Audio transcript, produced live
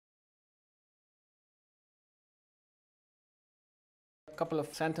couple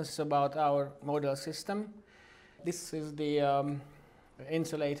of sentences about our model system. This is the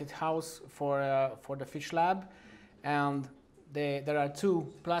insulated house for the fish lab, and there are two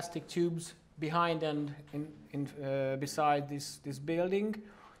plastic tubes behind and beside this building.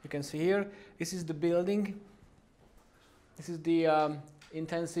 You can see here, this is the building. This is the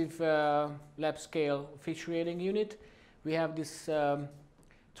intensive lab scale fish rearing unit. We have this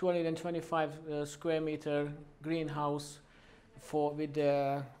 225 square meter greenhouse with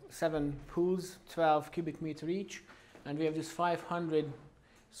 7 pools, 12 cubic meter each, and we have this 500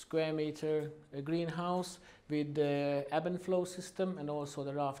 square meter greenhouse with the ebb and flow system and also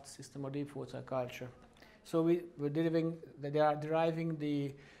the raft system or deep water culture. So they are deriving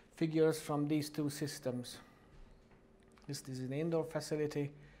the figures from these two systems. This is an indoor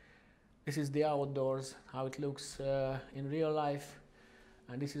facility. This is the outdoors, how it looks in real life,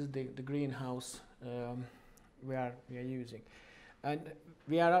 and this is the greenhouse we are using. And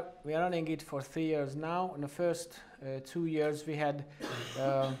we are running it for 3 years now. In the first 2 years we had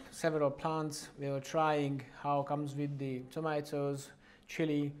several plants. We were trying how it comes with the tomatoes,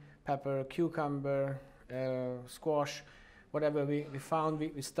 chili, pepper, cucumber, squash, whatever we found,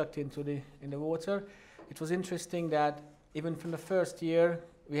 we stuck in the water. It was interesting that even from the first year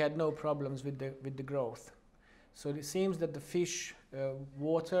we had no problems with the growth. So it seems that the fish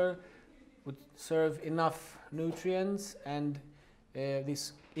water would serve enough nutrients, and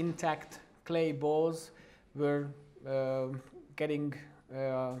these intact clay balls were getting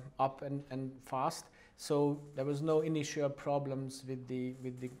up and fast. So there was no initial problems with the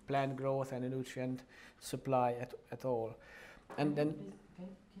plant growth and the nutrient supply at all. And then can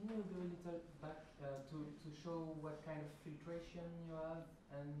you go a little back to show what kind of filtration you have,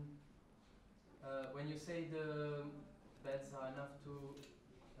 and when you say the beds are enough to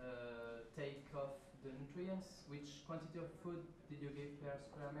take off the nutrients, which quantity of food did you give per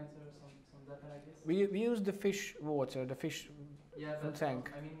square meter, some data like this? We used the fish water, the fish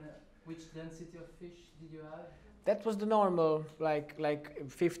tank. I mean, which density of fish did you have? That was the normal, like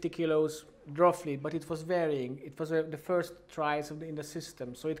 50 kilos roughly, but it was varying. It was the first tries in the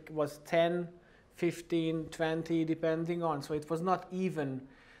system, so it was 10, 15, 20, depending on. So it was not even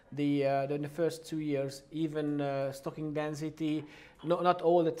in the first 2 years, even stocking density. Not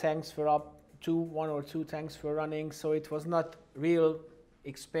all the tanks were up. 1 or 2 tanks were running, so it was not real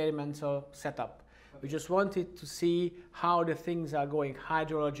experimental setup. Okay. We just wanted to see how the things are going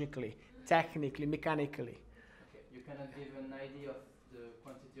hydrologically, technically, mechanically. Okay. You cannot give an idea of the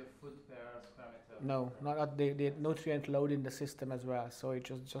quantity of food per square meter? No, not the nutrient load in the system as well. So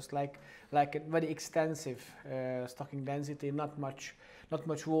it was just like a very extensive stocking density, not much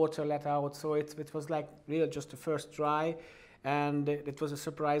water let out. So it was like really just the first try. And it was a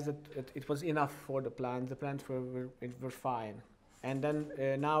surprise that it was enough for the plants. The plants were fine. And then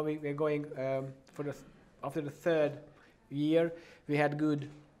now we're going after the third year. We had good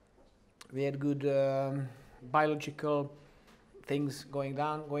biological things going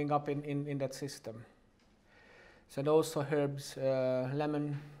up in that system. So also herbs,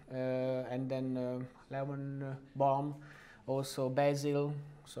 lemon, and then lemon balm, also basil.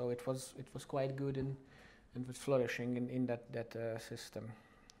 So it was quite good and was flourishing in that system.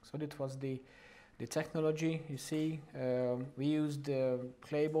 So that was the technology. You see, we used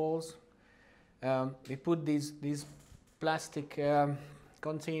clay balls. We put these plastic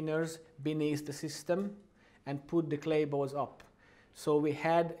containers beneath the system and put the clay balls up. So we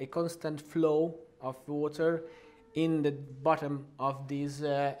had a constant flow of water in the bottom of these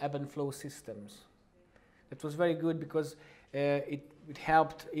ebb and flow systems. It was very good because it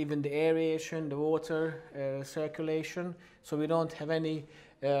helped even the aeration, the water circulation, so we don't have any,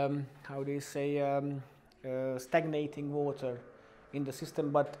 how do you say, stagnating water in the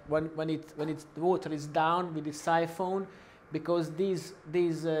system. But when the water is down with the siphon, because these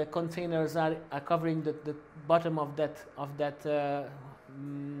containers are covering the bottom of that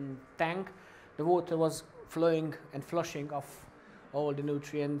tank, the water was flowing and flushing off all the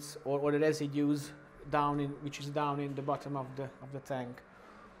nutrients or the residues which is down in the bottom of the tank.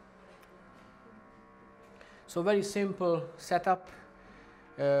 So very simple setup.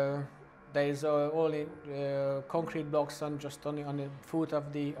 There is only concrete blocks on the foot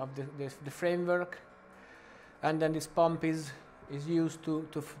of the framework, and then this pump is used to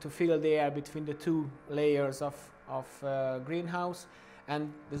fill the air between the 2 layers of greenhouse,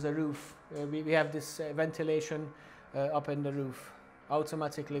 and there's a roof. We have this ventilation up in the roof.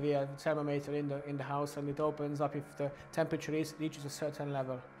 Automatically we have a thermometer in the house, and it opens up if the temperature reaches a certain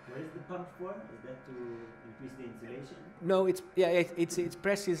level. What is the pump for? Is that to increase the insulation? No, it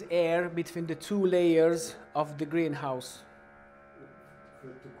presses air between the 2 layers of the greenhouse. to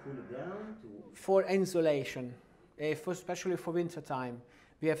cool it down? For insulation, especially for winter time.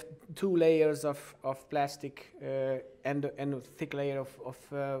 We have 2 layers of plastic and a thick layer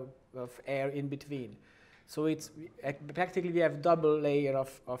of air in between. So it's practically we have double layer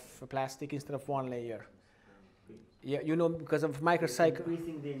of plastic instead of 1 layer. Yeah, you know, because of microcycle.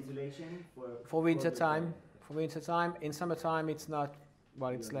 Increasing the insulation for winter time. For winter time, in summertime it's not.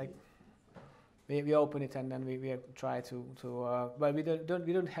 Well, it's like we open it and then we try to. Well, we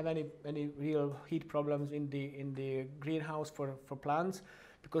don't have any real heat problems in the greenhouse for plants,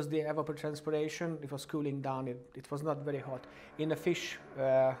 because the evapotranspiration, it was cooling down. It was not very hot. In a fish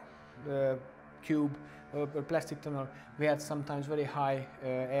cube or plastic tunnel, we had sometimes very high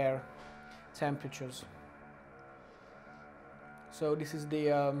air temperatures. So this is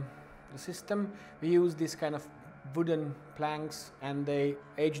the system. We use this kind of wooden planks and the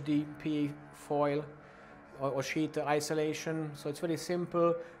HDP foil or sheet isolation. So it's very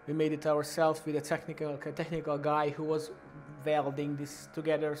simple. We made it ourselves with a technical guy who was welding this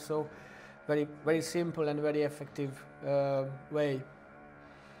together. So very simple and very effective way.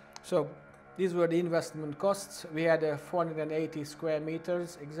 So these were the investment costs. We had 480 square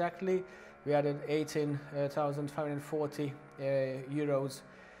meters exactly. We had 18,540 euros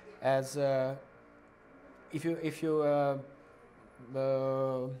as if you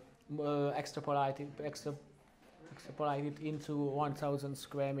extrapolate it into 1,000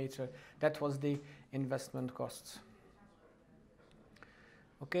 square meter. That was the investment costs.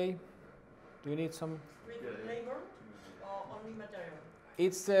 Okay, do you need some? With labor or only material?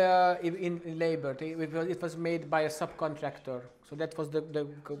 It's in labor. It was made by a subcontractor, so that was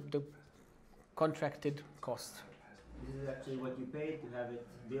the contracted cost. This is actually what you paid to have it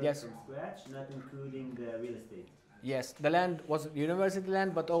built Yes. from scratch, not including the real estate. Yes, the land was university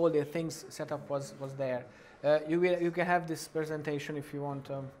land, but all the things set up was there. You can have this presentation if you want.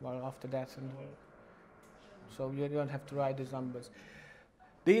 Well, after that, and so you don't have to write these numbers.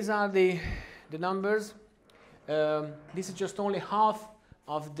 These are the numbers. This is just only half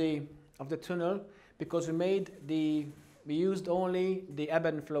of the tunnel, because we used only the ebb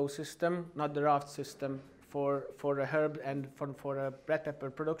and flow system, not the raft system for a herb and for a red pepper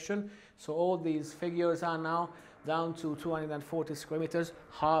production. So all these figures are now down to 240 square meters,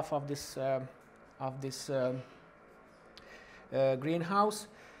 half of this greenhouse.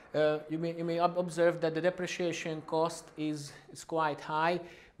 You may observe that the depreciation cost is quite high.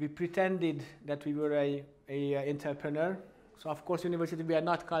 We pretended that we were a entrepreneur. So of course, university, we are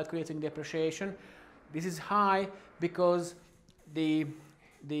not calculating depreciation. This is high because the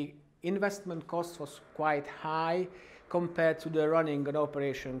investment cost was quite high compared to the running and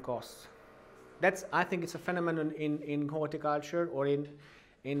operation costs. I think it's a phenomenon in horticulture or in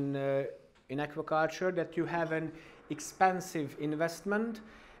aquaculture, that you have an expensive investment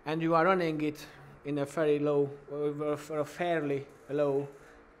and you are running it in a very low, for a fairly low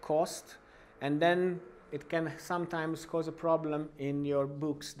cost, and then it can sometimes cause a problem in your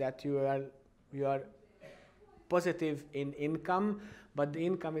books that you are positive in income, but the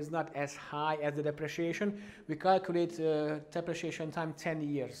income is not as high as the depreciation. We calculate depreciation time 10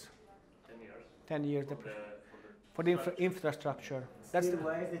 years. 10 years for the infrastructure. Still,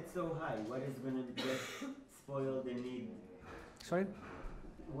 why is it so high? What is going to get spoiled and need? Sorry?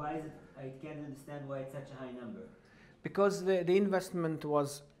 Why is it? I can't understand why it's such a high number. Because the investment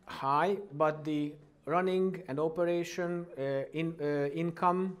was high, but the running and operation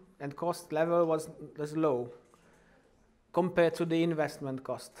income and cost level was low compared to the investment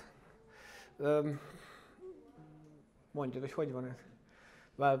cost. Mondjad, hogy van ez?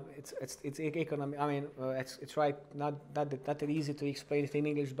 Well, it's economic. I mean, it's right. Not that easy to explain it in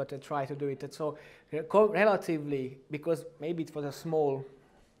English, but I try to do it. And so, relatively, because maybe it was a small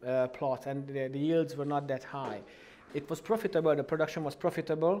plot and the yields were not that high, it was profitable. The production was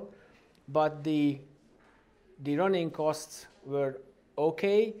profitable, but the running costs were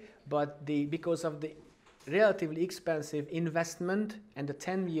okay. But because of the relatively expensive investment and the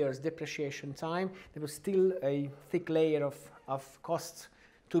 10 years depreciation time, there was still a thick layer of costs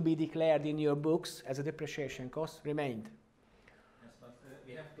to be declared in your books as a depreciation cost remained. Yes, but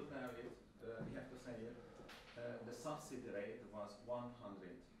we have to tell it, we have to say it, the subsidy rate was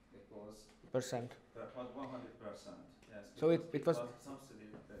 100 because Percent. 100%. Yes. So it was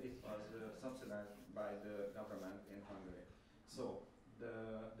subsidized by the government in Hungary. So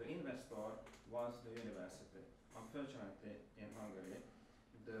the investor was the university. Unfortunately, in Hungary,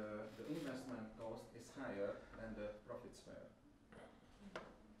 the investment cost is higher than the profits were.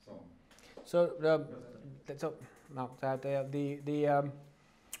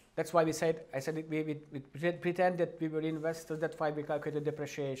 That's why I said we pretend that we were investors. That's why we calculated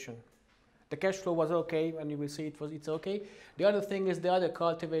depreciation. The cash flow was okay, and you will see it's okay. The other thing is the other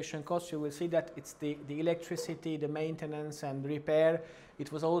cultivation costs. You will see that it's the electricity, the maintenance and repair.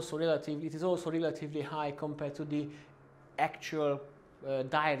 It is also relatively high compared to the actual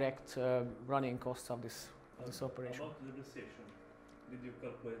direct running costs of this operation. About the depreciation, did you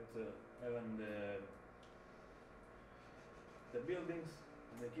calculate even the buildings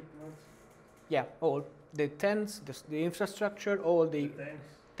and the equipment? Yeah, all the tents, the infrastructure, all the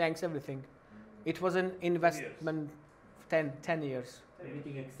tanks, everything. It was an investment 10 years.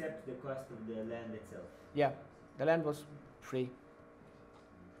 Everything except the cost of the land itself. Yeah, the land was free.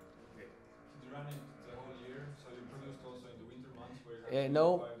 Did you run it the whole year? So you produced also in the winter months where you had to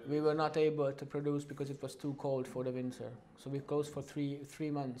No, supply the we were not able to produce because it was too cold for the winter. So we closed for three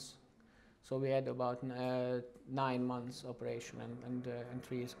months. So we had about 9 months operation, and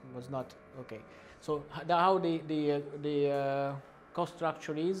 3 was not okay. So how the cost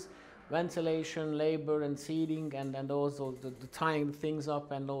structure is: ventilation, labor, and seeding, and also the tying things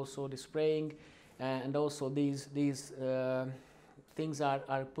up, and also the spraying, and also these things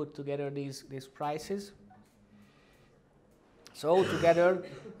are put together. These prices. So altogether,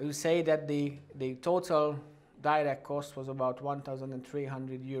 we say that the total direct cost was about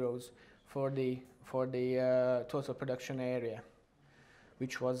 1,300 euros for the total production area,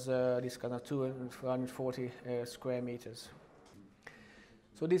 which was this kind of 240 square meters.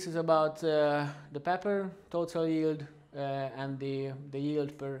 So this is about the pepper total yield and the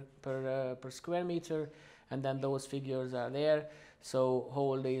yield per square meter, and then those figures are there. So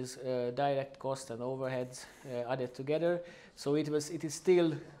all these direct costs and overheads added together. So it is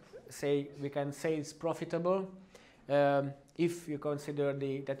still, we can say it's profitable. If you consider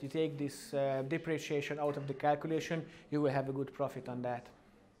that you take this depreciation out of the calculation, you will have a good profit on that.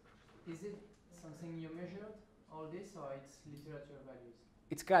 Is it something you measured, all this, or it's literature values?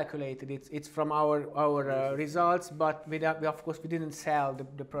 It's calculated. It's from our results, but of course we didn't sell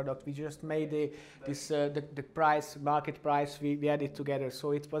the product. We just made the price, market price. We added together.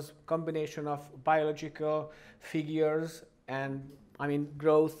 So it was a combination of biological figures and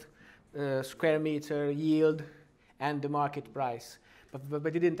growth, square meter yield, and the market price. But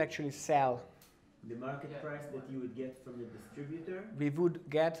we didn't actually sell. The market price that you would get from the distributor? We would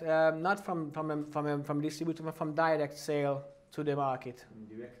get not from distributor, but from direct sale to the market. From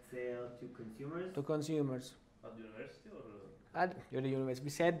direct sale to consumers? To consumers. At the university or? At the university. We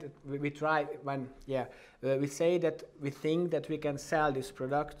said we try when we say that we think that we can sell this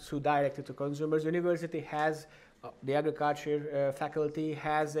product directly to consumers. University has the agriculture faculty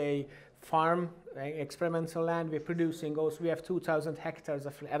has a farm, experimental land. We're producing also. We have 2,000 hectares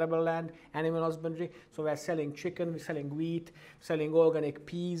of arable land, animal husbandry. So we're selling chicken, we're selling wheat, selling organic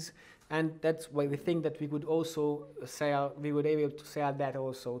peas. And that's why we think that we would also sell, we would be able to sell that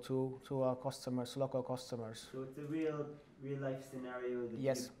also to our customers, local customers. So it's a real life scenario that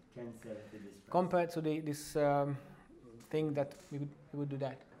yes. You can sell at this price. Compared to this thing that we would do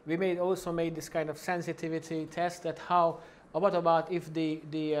that. We also made this kind of sensitivity test that what about if the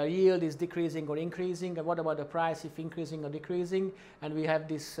yield is decreasing or increasing, and what about the price if increasing or decreasing? And we have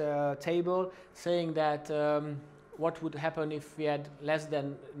this table saying that what would happen if we had less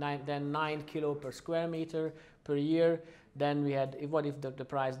than 9 kilo per square meter per year. Then we had what if the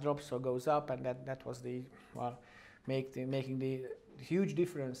price drops or goes up, and that was making the huge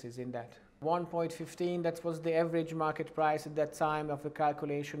differences in that. 1.15, that was the average market price at that time of the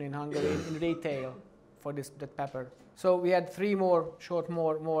calculation in Hungary in retail for that pepper. So we had 3 more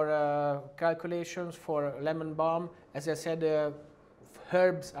calculations for lemon balm. As I said,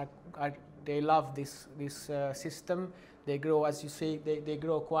 herbs they love this system. They grow, as you see, they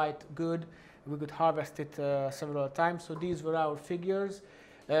grow quite good. We could harvest it several times. So these were our figures.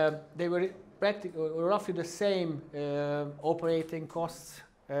 They were roughly the same operating costs,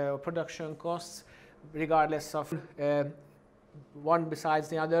 production costs, regardless of one besides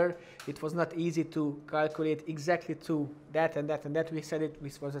the other. It was not easy to calculate exactly to that and that and that. We said it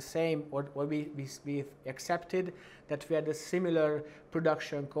was the same, or we accepted that we had a similar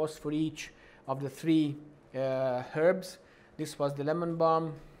production cost for each of the 3 herbs. This was the lemon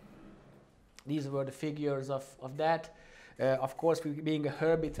balm. These were the figures of that. Of course, being a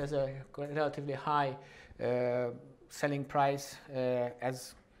herb, it has a relatively high selling price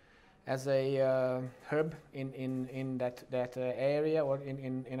as a herb in that area, or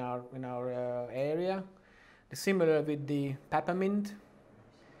in our area. Similar with the peppermint,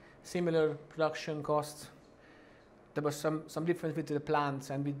 similar production costs. there was some difference with the plants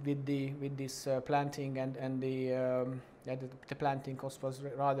and with this planting and the planting cost was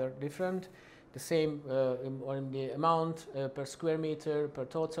rather different. The same on the amount per square meter, per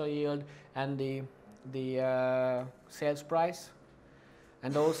total yield, and the sales price,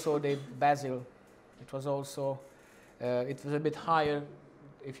 and also the basil. It was also it was a bit higher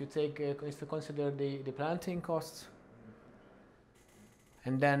if you take if you consider the planting costs.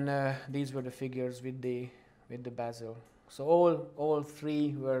 And then these were the figures with the basil. So all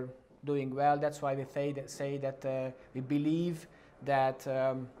three were doing well. That's why we say that we believe that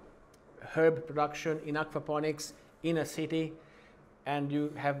herb production in aquaponics in a city, and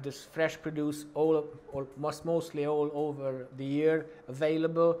you have this fresh produce mostly all over the year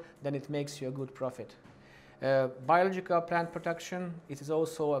available, then it makes you a good profit. Biological plant production, it is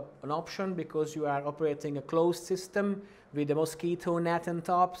also an option because you are operating a closed system with a mosquito net on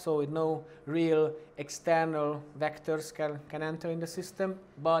top, so no real external vectors can enter in the system.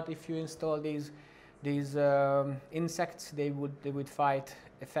 But if you install these insects, they would fight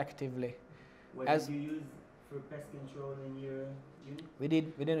effectively. What did you use for pest control in your unit? We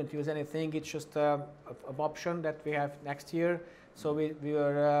didn't use anything. It's just an option that we have next year. So we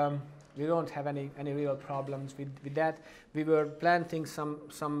don't have any real problems with that. We were planting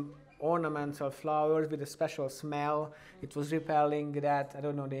some ornamental flowers with a special smell. It was repelling that. I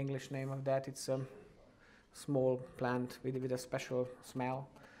don't know the English name of that. It's a small plant with a special smell.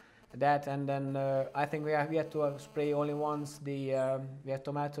 That, and then I think we had to spray only once. We had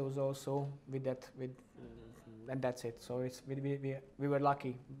tomatoes also with that, and that's it. So we were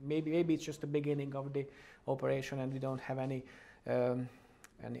lucky. Maybe it's just the beginning of the operation, and we don't have any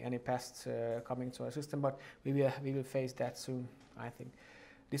pests coming to our system. But we will face that soon, I think.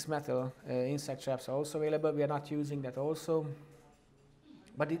 This metal insect traps are also available. We are not using that also,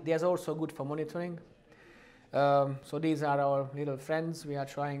 but there's also good for monitoring. So these are our little friends we are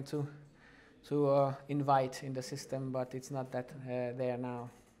trying to invite in the system, but it's not that there now.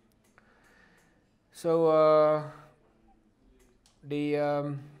 So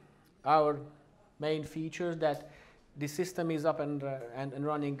our main features that the system is up and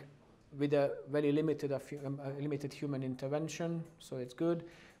running with a very limited human intervention, so it's good.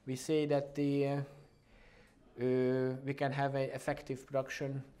 We say that we can have an effective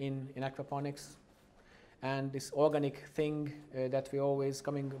production in aquaponics. And this organic thing that we always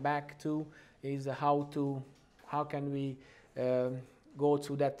coming back to is how can we go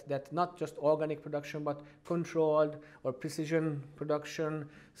to that not just organic production but controlled or precision production.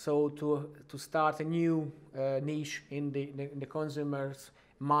 So to start a new niche in the consumer's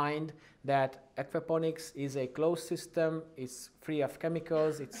mind, that aquaponics is a closed system, it's free of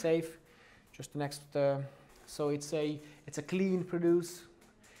chemicals, it's safe. Just next, so it's a clean produce.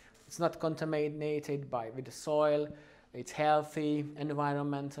 It's not contaminated with the soil. It's healthy,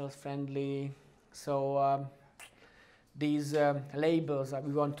 environmental friendly. So these labels that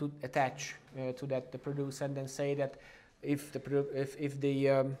we want to attach to the produce, and then say that if the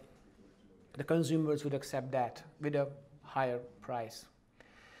consumers would accept that with a higher price.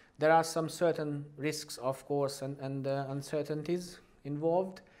 There are some certain risks, of course, and uncertainties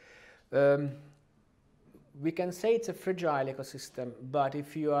involved. We can say it's a fragile ecosystem, but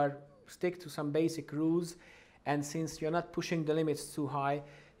if you stick to some basic rules, and since you're not pushing the limits too high,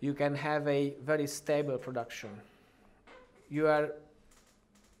 you can have a very stable production. The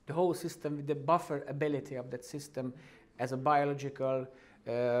whole system, with the buffer ability of that system as a biological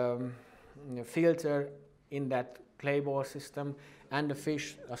filter in that clay ball system, and the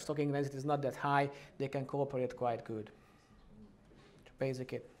fish stocking density is not that high, they can cooperate quite good.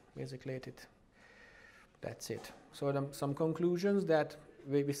 Basically that's it. So some conclusions that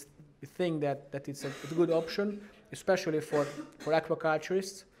we think that it's a good option, especially for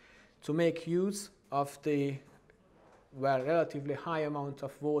aquaculturists, to make use of the relatively high amount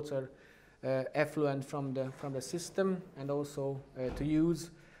of water effluent from the system, and also to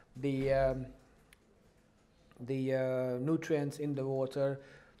use the nutrients in the water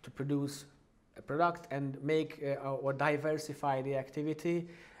to produce a product and make or diversify the activity,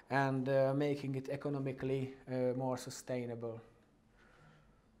 and making it economically more sustainable.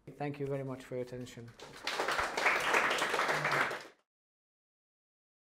 Thank you very much for your attention.